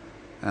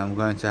 and I'm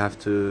going to have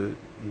to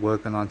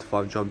work a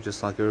 9-to-5 job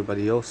just like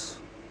everybody else,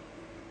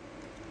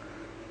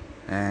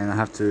 and I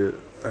have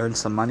to earn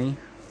some money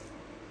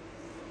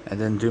and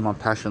then do my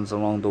passions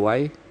along the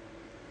way.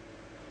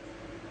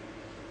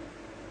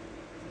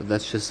 But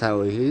that's just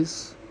how it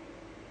is,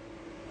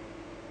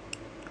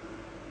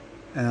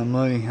 and I'm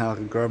learning how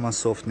to grow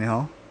myself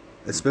now,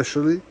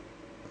 especially.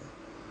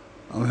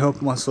 I'm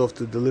helping myself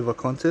to deliver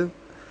content.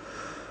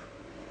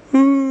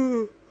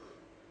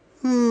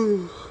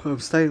 I'm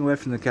staying away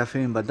from the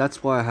caffeine, but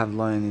that's why I have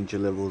low energy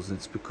levels.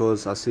 It's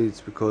because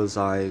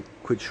I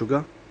quit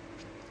sugar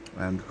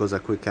and because I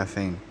quit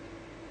caffeine.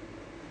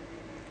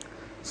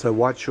 So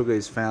white sugar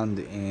is found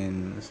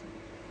in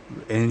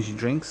energy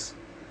drinks.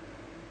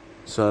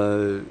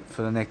 So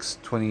for the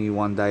next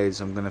 21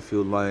 days I'm gonna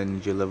feel low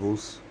energy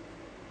levels,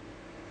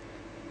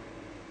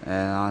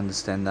 and I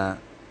understand that.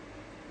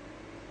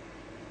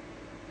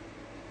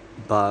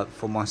 But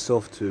for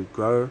myself to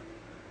grow,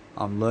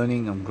 I'm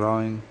learning, I'm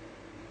growing.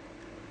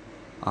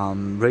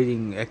 I'm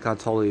reading Eckhart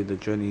Tolle, The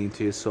Journey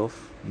into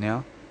Yourself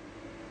now.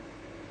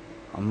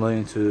 I'm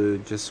learning to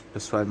just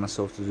persuade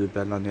myself to do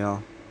better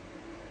now.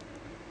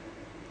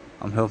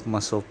 I'm helping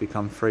myself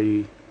become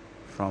free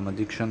from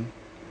addiction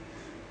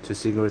to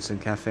cigarettes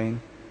and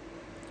caffeine.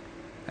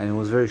 And it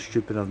was very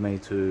stupid of me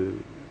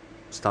to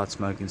start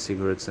smoking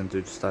cigarettes and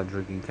to start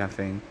drinking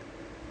caffeine.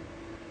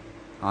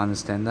 I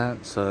understand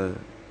that, so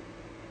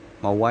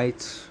my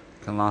weight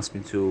can last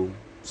me till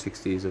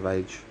 60 years of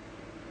age.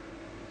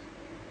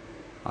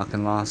 I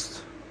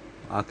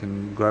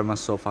can grow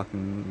myself, I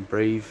can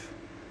breathe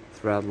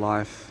throughout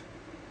life,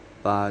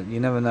 but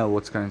you never know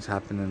what's going to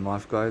happen in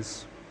life,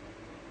 guys.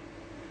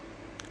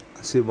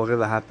 See,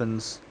 whatever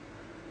happens,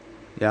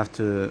 you have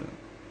to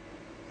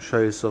show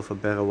yourself a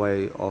better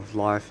way of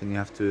life, and you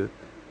have to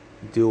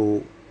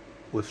deal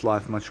with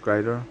life much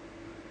greater,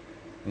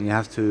 and you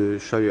have to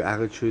show your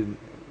attitude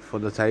for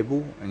the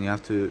table, and you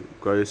have to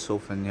grow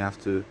yourself, and you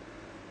have to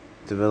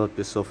develop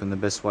yourself in the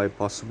best way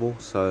possible.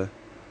 So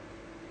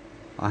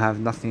I have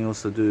nothing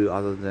else to do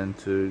other than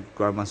to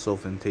grow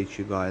myself and teach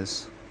you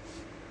guys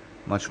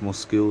much more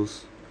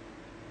skills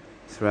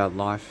throughout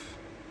life.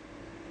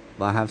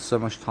 But I have so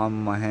much time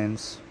on my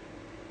hands,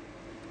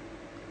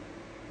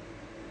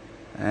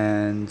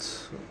 and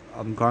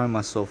I'm growing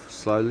myself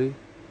slowly.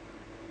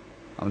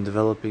 I'm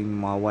developing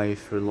my way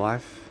through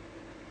life.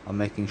 I'm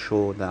making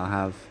sure that I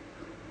have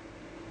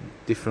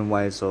different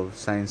ways of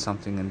saying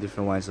something and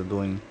different ways of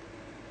doing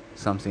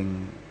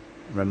something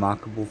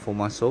remarkable for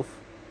myself.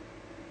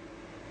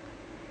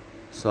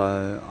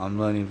 So I'm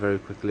learning very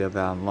quickly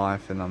about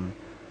life, and I'm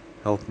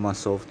helping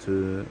myself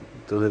to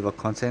deliver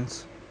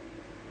content.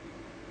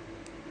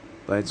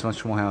 But it's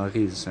much more how it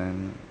is,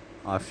 and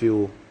I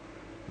feel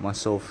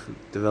myself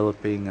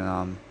developing, and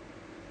I'm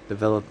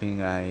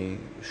developing a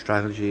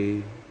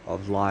strategy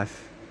of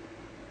life.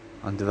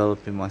 I'm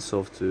developing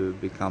myself to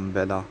become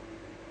better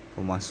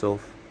for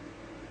myself.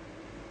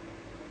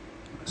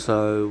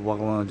 So what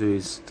I want to do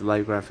is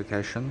delay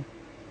gratification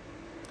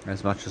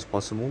as much as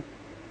possible,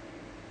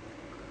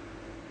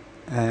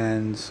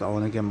 and I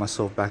want to get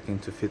myself back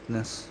into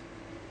fitness.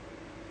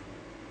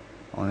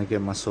 I want to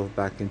get myself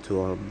back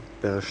into a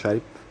better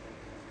shape,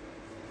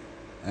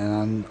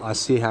 and I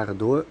see how to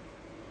do it.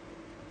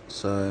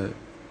 So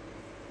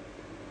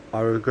I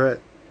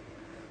regret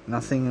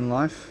nothing in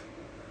life,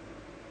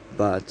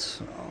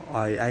 but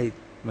I ate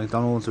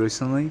McDonald's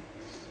recently,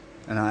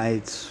 and I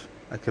ate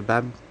a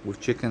kebab with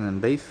chicken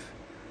and beef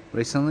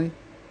recently,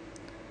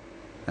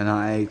 and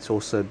I ate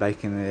also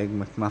bacon and egg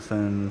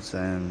McMuffins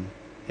and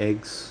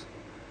eggs,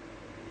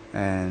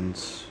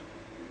 and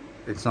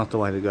it's not the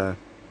way to go.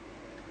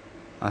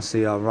 I'd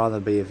rather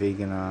be a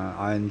vegan.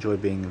 I enjoy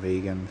being a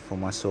vegan for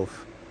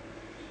myself,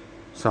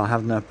 so I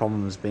have no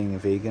problems being a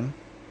vegan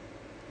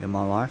in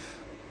my life,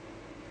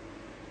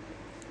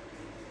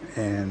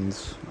 and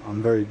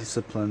I'm very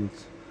disciplined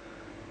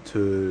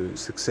to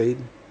succeed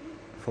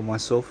for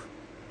myself.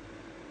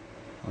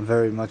 I'm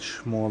very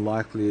much more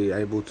likely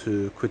able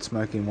to quit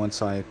smoking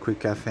once I quit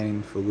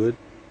caffeine for good.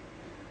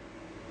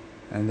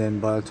 And then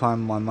by the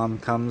time my mum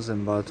comes,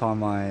 and by the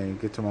time I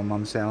get to my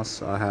mum's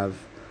house, I have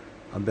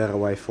a better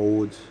way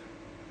forward,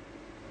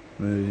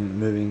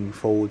 moving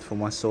forward for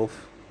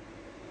myself.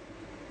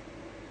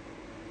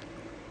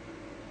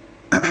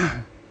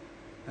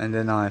 And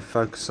then I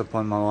focus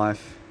upon my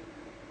life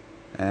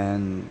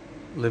and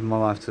live my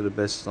life to the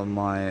best of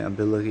my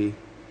ability,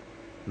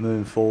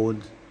 moving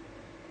forward.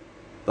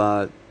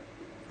 But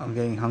I'm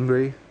getting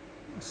hungry,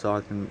 so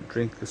I can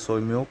drink the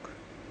soy milk.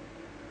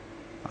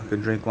 I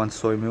can drink one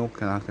soy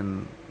milk and I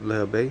can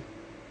let it be.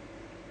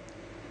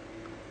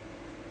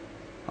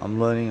 I'm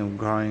learning, I'm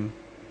growing,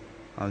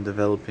 I'm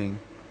developing,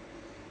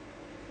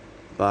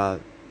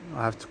 but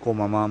I have to call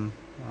my mum,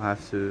 I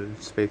have to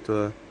speak to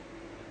her,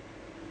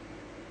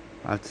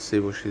 I have to see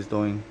what she's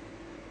doing.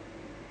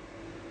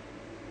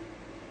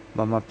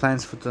 But my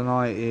plans for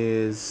tonight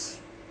is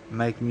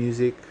make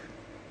music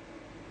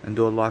and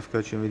do a life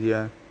coaching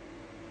video,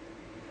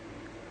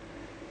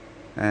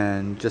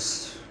 and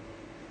just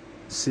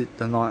sit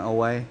the night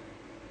away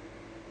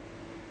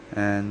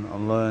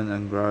and learn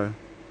and grow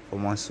for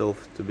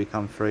myself to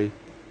become free.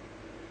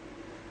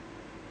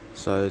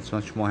 So it's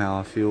much more how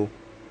I feel.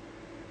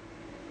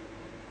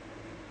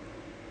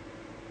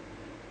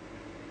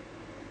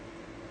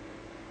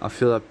 I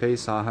feel at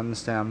peace. I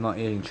understand I'm not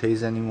eating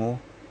cheese anymore.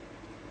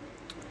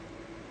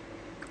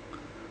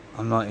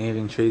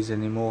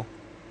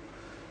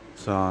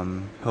 So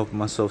I'm helping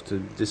myself to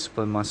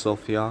discipline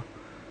myself here.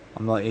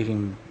 I'm not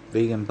eating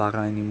vegan butter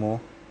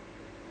anymore.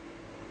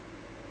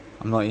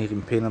 I'm not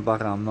eating peanut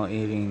butter. I'm not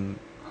eating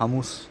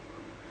hummus.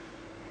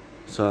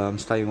 So I'm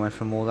staying away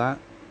from all that.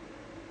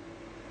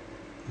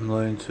 I'm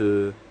learning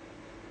to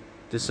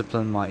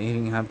discipline my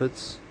eating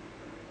habits.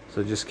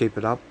 So just keep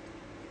it up.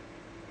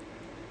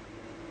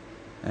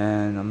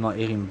 And I'm not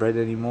eating bread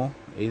anymore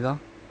either.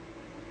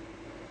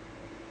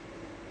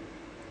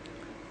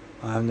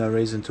 I have no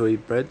reason to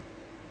eat bread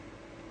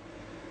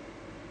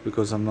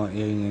because I'm not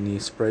eating any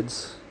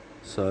spreads.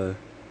 So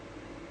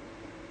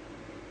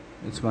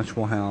it's much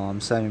more how I'm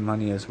saving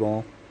money as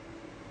well.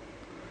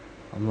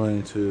 I'm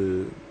learning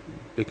to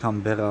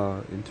become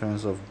better in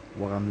terms of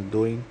what I'm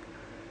doing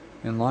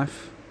in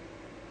life.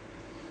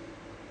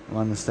 I'm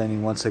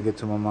understanding once I get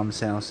to my mum's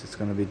house it's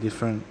going to be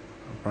different.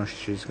 I'm pretty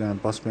sure she's going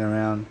to boss me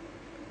around.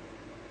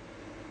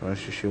 I'm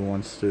pretty sure she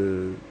wants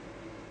to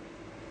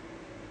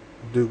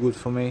do good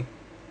for me.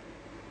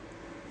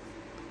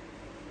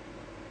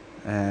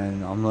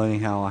 And I'm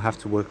learning how I have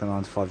to work a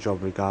 9-to-5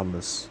 job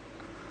regardless.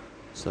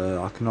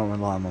 So I cannot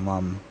rely on my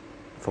mum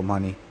for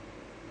money.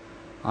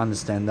 I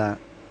understand that.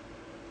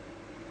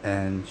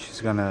 And she's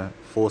gonna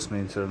force me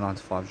into a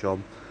 9-to-5 job.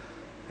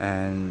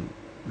 And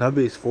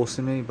nobody's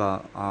forcing me,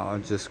 but I'll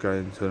just go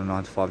into a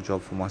 9-to-5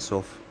 job for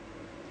myself.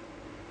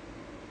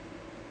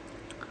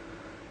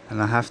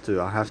 And I have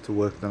to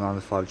work the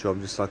 9-to-5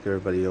 job just like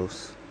everybody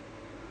else.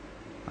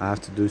 I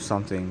have to do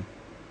something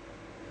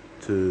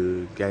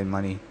to gain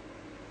money.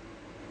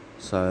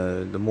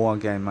 So the more I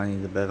gain money,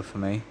 the better for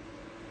me.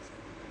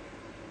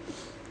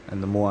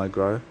 And the more I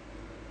grow.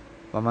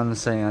 But I'm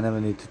understanding I never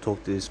need to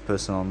talk to this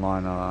person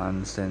online. I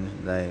understand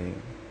they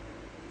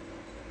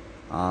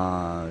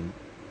are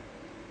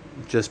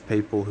just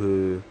people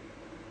who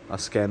are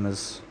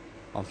scammers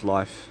of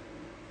life.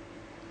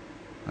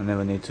 I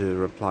never need to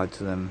reply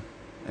to them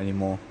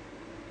anymore.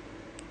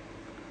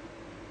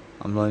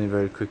 I'm learning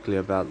very quickly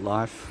about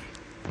life.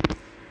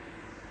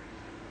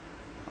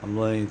 I'm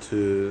learning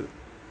to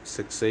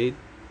succeed.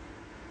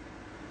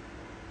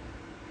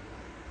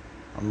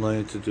 I'm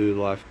learning to do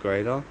life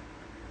greater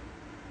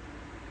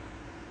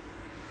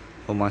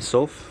for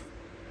myself,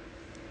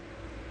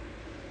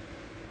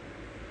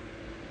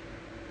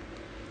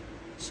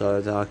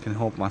 so that I can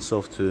help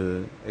myself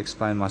to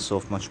explain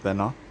myself much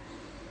better.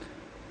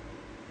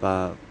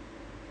 But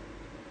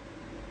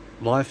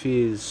life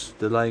is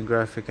delaying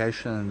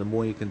gratification, and the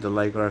more you can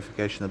delay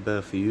gratification, the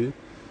better for you,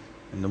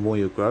 and the more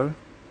you grow.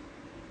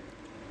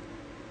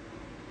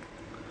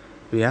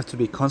 But you have to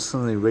be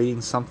constantly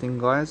reading something,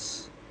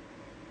 guys.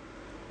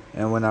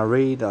 And when I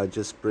read, I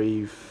just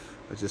breathe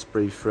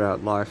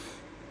throughout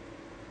life.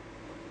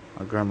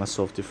 I grow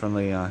myself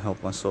differently. I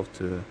help myself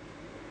to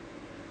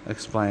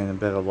explain a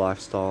better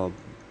lifestyle.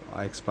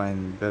 I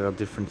explain better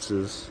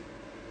differences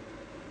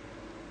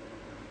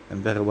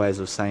and better ways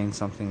of saying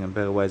something and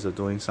better ways of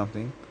doing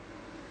something.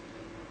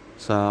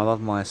 So I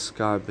love my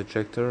Sky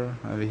projector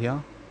over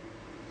here.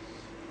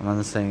 I'm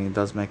understanding it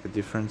does make a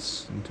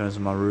difference in terms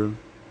of my room.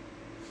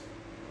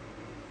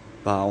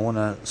 But I want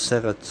to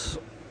set it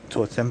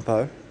to a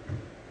tempo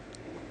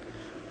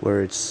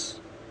where it's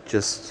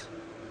just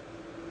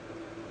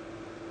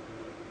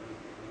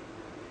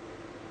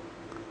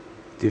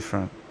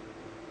different.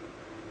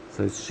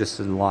 So it's just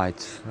a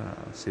light.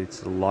 See,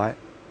 it's a light.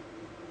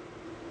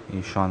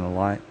 You shine the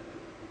light.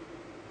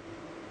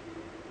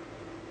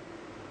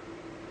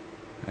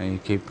 And you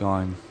keep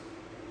going.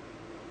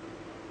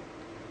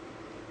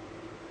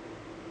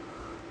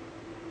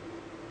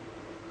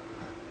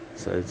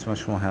 So it's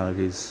much more how it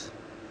is.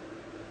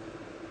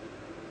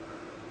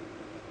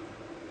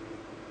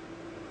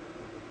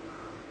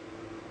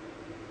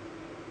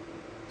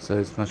 So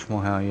it's much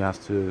more how you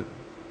have to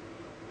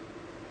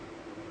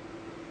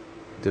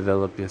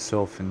develop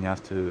yourself, and you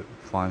have to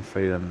find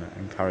freedom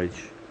and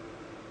courage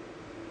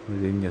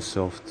within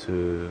yourself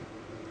to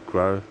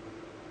grow,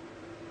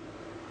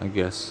 I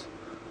guess.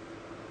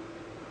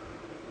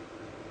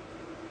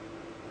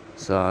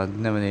 So I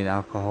never need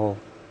alcohol.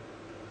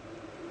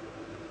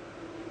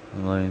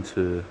 I'm learning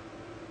to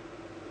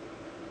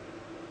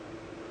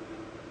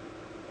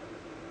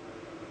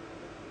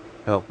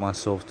help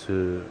myself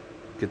to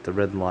get the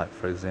red light,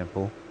 for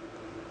example,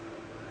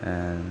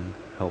 and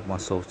help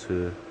myself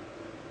to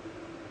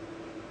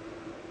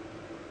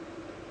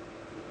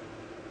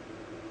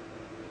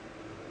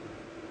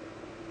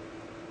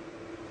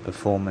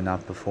perform and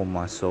outperform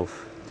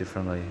myself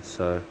differently.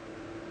 So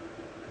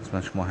it's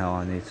much more how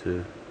I need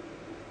to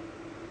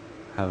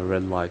have a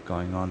red light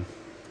going on.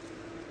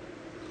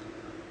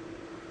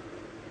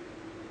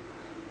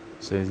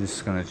 So this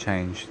is going to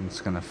change, and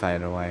it's going to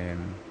fade away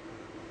and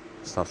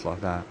stuff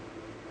like that.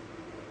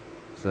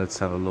 So let's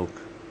have a look.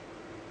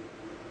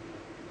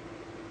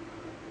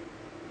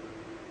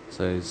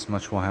 So it's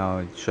much more how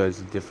it shows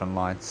the different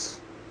lights,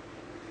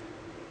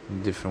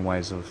 and different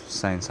ways of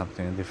saying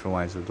something, and different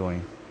ways of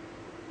doing.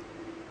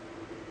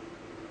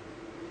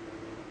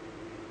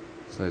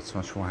 So it's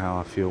much more how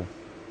I feel.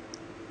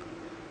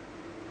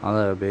 I'll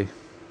let it be.